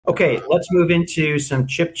Okay, let's move into some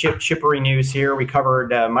chippery news here. We covered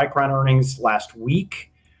Micron earnings last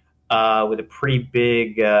week with a pretty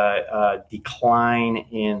big decline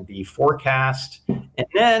in the forecast. And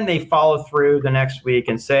then they follow through the next week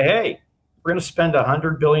and say, hey, we're going to spend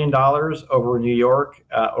 $100 billion over New York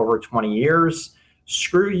over 20 years.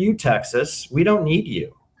 Screw you, Texas. We don't need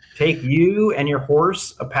you. Take you and your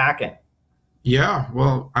horse a packing. Yeah,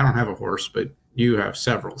 well, I don't have a horse, but you have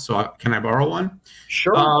several. So can I borrow one?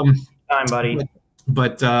 Sure. Time, buddy.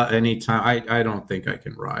 But anytime, I don't think I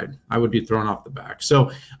can ride. I would be thrown off the back.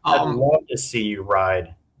 So I'd love to see you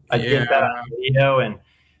ride. I'd get that on video and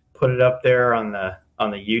put it up there on the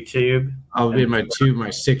YouTube. I'll be my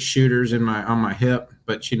 6 shooters on my hip,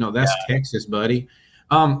 but that's Texas, buddy.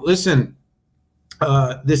 Listen,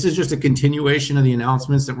 this is just a continuation of the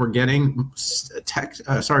announcements that we're getting.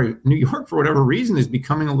 New York, for whatever reason, is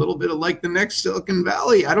becoming a little bit of like the next Silicon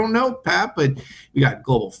Valley. I don't know, Pat, but we got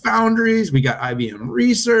Global Foundries, we got IBM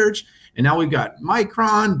Research, and now we've got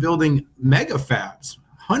Micron building mega fabs,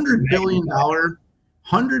 $100 billion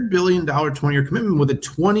 20-year commitment with a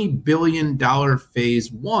 $20 billion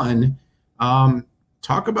phase one.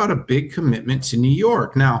 Talk about a big commitment to New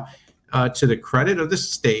York. Now, to the credit of the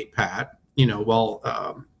state, Pat,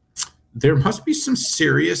 there must be some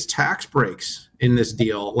serious tax breaks in this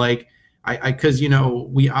deal. Like, because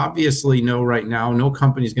we obviously know right now no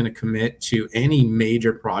company is going to commit to any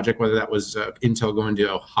major project, whether that was Intel going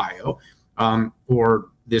to Ohio or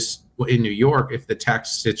this in New York, if the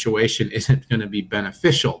tax situation isn't going to be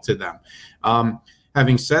beneficial to them.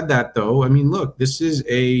 Having said that, though, I mean, look, this is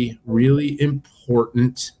a really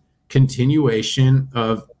important continuation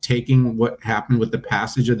of taking what happened with the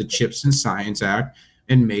passage of the CHIPS and Science Act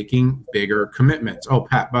and making bigger commitments. Oh,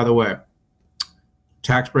 Pat, by the way,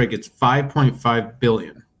 tax break, it's $5.5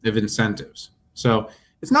 billion of incentives. So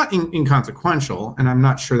it's not inconsequential, and I'm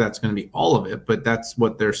not sure that's going to be all of it, but that's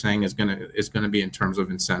what they're saying is going to be in terms of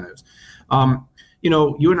incentives.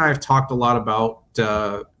 You and I have talked a lot about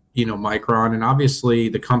Micron, and obviously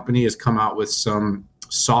the company has come out with some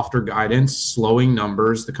softer guidance, slowing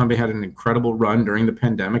numbers. The company had an incredible run during the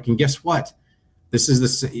pandemic, and guess what? This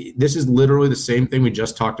is literally the same thing we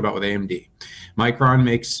just talked about with AMD. Micron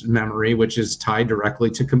makes memory, which is tied directly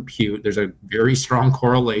to compute. There's a very strong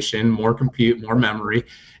correlation: more compute, more memory,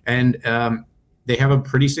 and they have a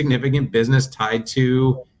pretty significant business tied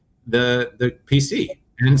to the PC.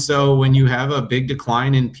 And so when you have a big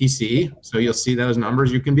decline in PC, so you'll see those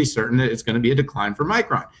numbers, you can be certain that it's going to be a decline for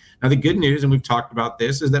Micron. Now, the good news, and we've talked about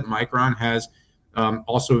this, is that Micron has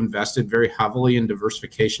also invested very heavily in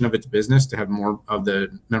diversification of its business to have more of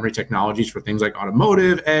the memory technologies for things like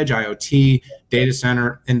automotive, edge, IoT, data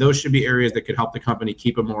center, and those should be areas that could help the company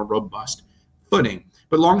keep a more robust footing.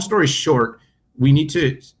 But long story short, we need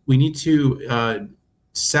to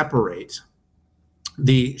separate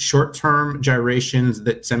the short-term gyrations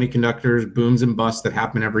that semiconductors, booms and busts that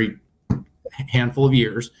happen every handful of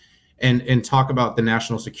years, and talk about the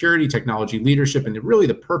national security, technology leadership, and really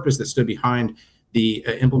the purpose that stood behind the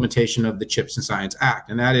implementation of the CHIPS and Science Act.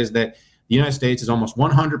 And that is that the United States is almost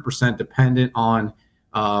 100% dependent on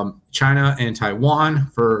China and Taiwan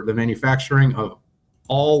for the manufacturing of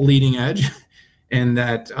all leading edge, and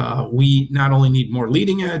that we not only need more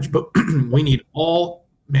leading edge, but we need all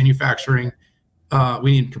manufacturing.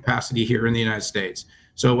 We need capacity here in the United States.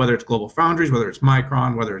 So whether it's Global Foundries, whether it's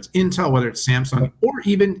Micron, whether it's Intel, whether it's Samsung, or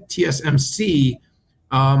even TSMC,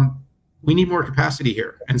 we need more capacity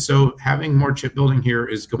here. And so having more chip building here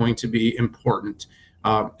is going to be important.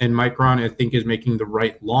 And Micron, I think, is making the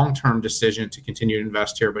right long-term decision to continue to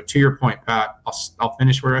invest here. But to your point, Pat, I'll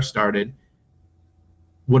finish where I started.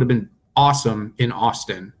 Would have been awesome in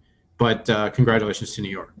Austin, but congratulations to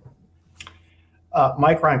New York.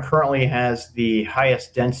 Micron currently has the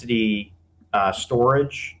highest density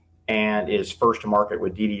storage and is first to market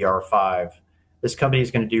with DDR5. This company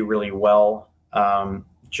is going to do really well.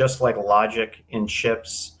 Just like logic in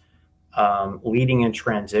chips, leading in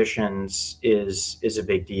transitions is a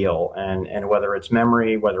big deal. And whether it's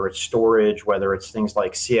memory, whether it's storage, whether it's things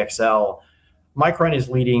like CXL, Micron is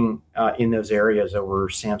leading in those areas over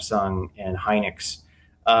Samsung and Hynix.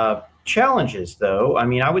 Challenges, though, I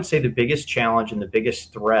mean, I would say the biggest challenge and the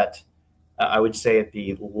biggest threat, I would say at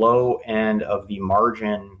the low end of the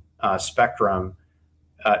margin spectrum,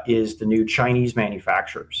 is the new Chinese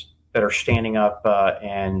manufacturers that are standing up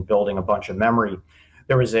and building a bunch of memory.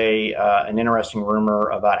 There was an interesting rumor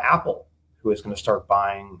about Apple, who is going to start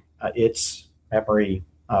buying its memory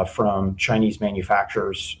from Chinese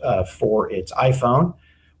manufacturers for its iPhone.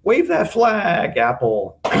 Wave that flag,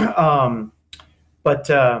 Apple.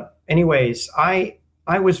 Anyways,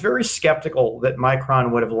 I was very skeptical that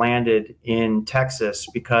Micron would have landed in Texas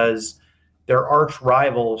because their arch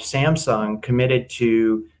rival, Samsung, committed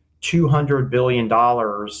to $200 billion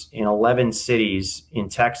in 11 cities in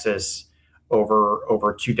Texas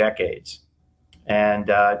over 2 decades. And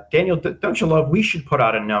Daniel, don't you love? We should put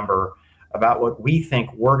out a number about what we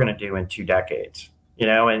think we're going to do in 2 decades,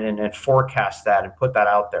 and forecast that and put that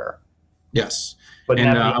out there. Yes, But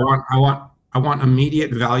and I want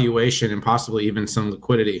immediate valuation and possibly even some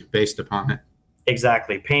liquidity based upon it.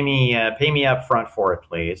 exactly. Pay me up front for it,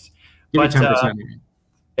 please. Give me But 10%.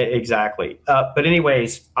 exactly. But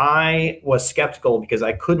anyways, I was skeptical because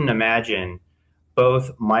I couldn't imagine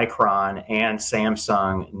both Micron and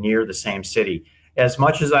Samsung near the same city. As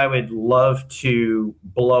much as I would love to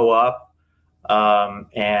blow up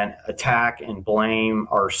and attack and blame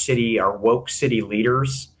our city, our woke city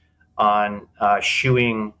leaders on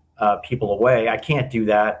shooing people away, I can't do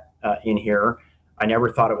that in here. I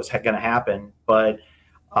never thought it was going to happen, but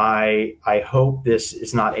I hope this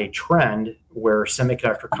is not a trend where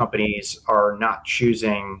semiconductor companies are not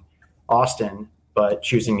choosing Austin, but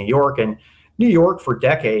choosing New York. And New York for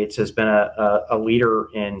decades has been a leader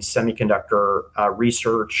in semiconductor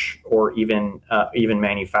research or even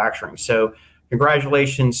manufacturing. So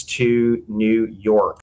congratulations to New York.